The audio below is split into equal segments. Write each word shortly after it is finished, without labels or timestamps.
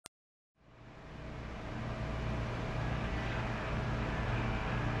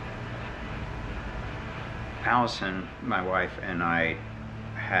Allison, my wife, and I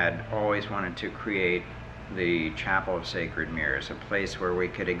had always wanted to create the Chapel of Sacred Mirrors, a place where we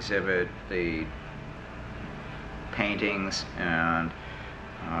could exhibit the paintings and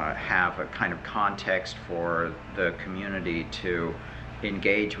have a kind of context for the community to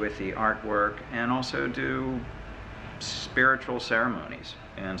engage with the artwork and also do spiritual ceremonies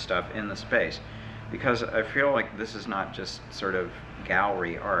and stuff in the space. Because I feel like this is not just sort of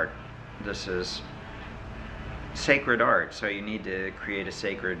gallery art, this is sacred art, so you need to create a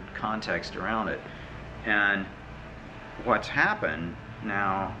sacred context around it. And what's happened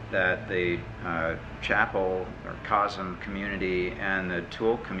now that the chapel or COSM community and the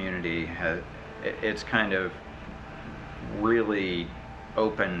tool community it's kind of really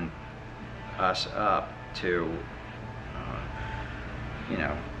opened us up to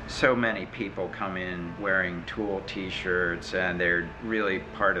so many people come in wearing tool t-shirts, and they're really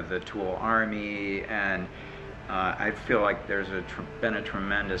part of the tool army, and I feel like there's been a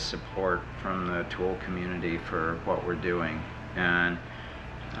tremendous support from the tool community for what we're doing. And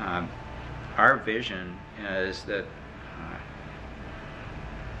our vision is that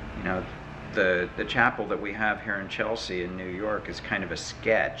the chapel that we have here in Chelsea in New York is kind of a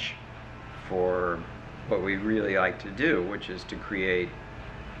sketch for what we really like to do, which is to create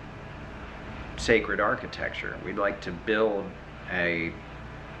sacred architecture. We'd like to build a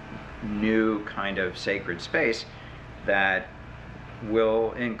new kind of sacred space that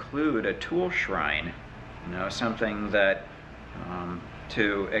will include a tool shrine, something that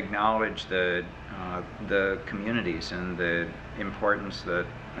to acknowledge the communities and the importance that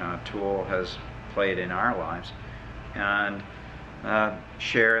tool has played in our lives, and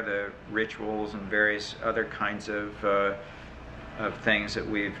share the rituals and various other kinds of things that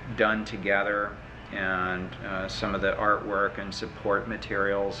we've done together, and some of the artwork and support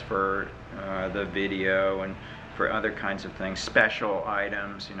materials for the video and for other kinds of things, special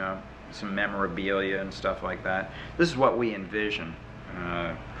items, some memorabilia and stuff like that. This is what we envision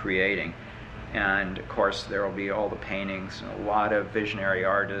creating. And of course there will be all the paintings. A lot of visionary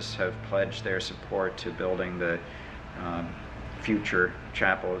artists have pledged their support to building the future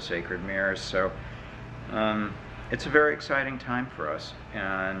Chapel of Sacred Mirrors. So it's a very exciting time for us,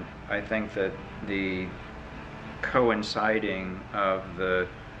 and I think that the coinciding of the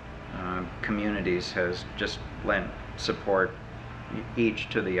communities has just lent support each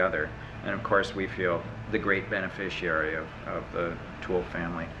to the other, and of course we feel the great beneficiary of the Tool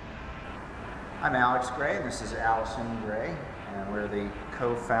family. I'm Alex Gray, and this is Allison Gray, and we're the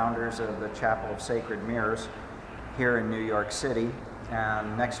co-founders of the Chapel of Sacred Mirrors here in New York City.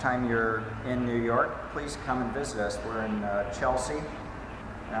 And next time you're in New York, please come and visit us. We're in Chelsea,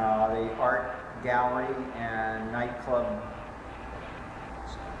 the art gallery and nightclub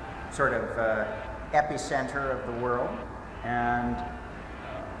sort of epicenter of the world. And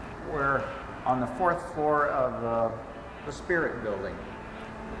we're on the 4th floor of the Spirit Building.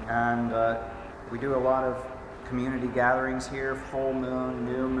 And we do a lot of community gatherings here, full moon,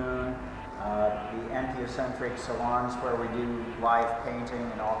 new moon, the anthiocentric salons where we do live painting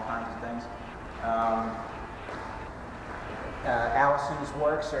and all kinds of things. Allison's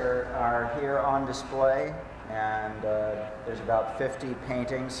works are here on display, and there's about 50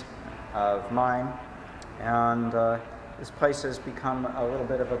 paintings of mine. And this place has become a little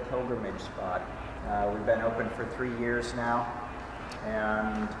bit of a pilgrimage spot. We've been open for 3 years now,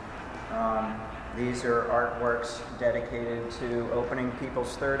 and these are artworks dedicated to opening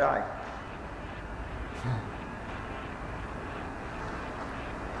people's third eye.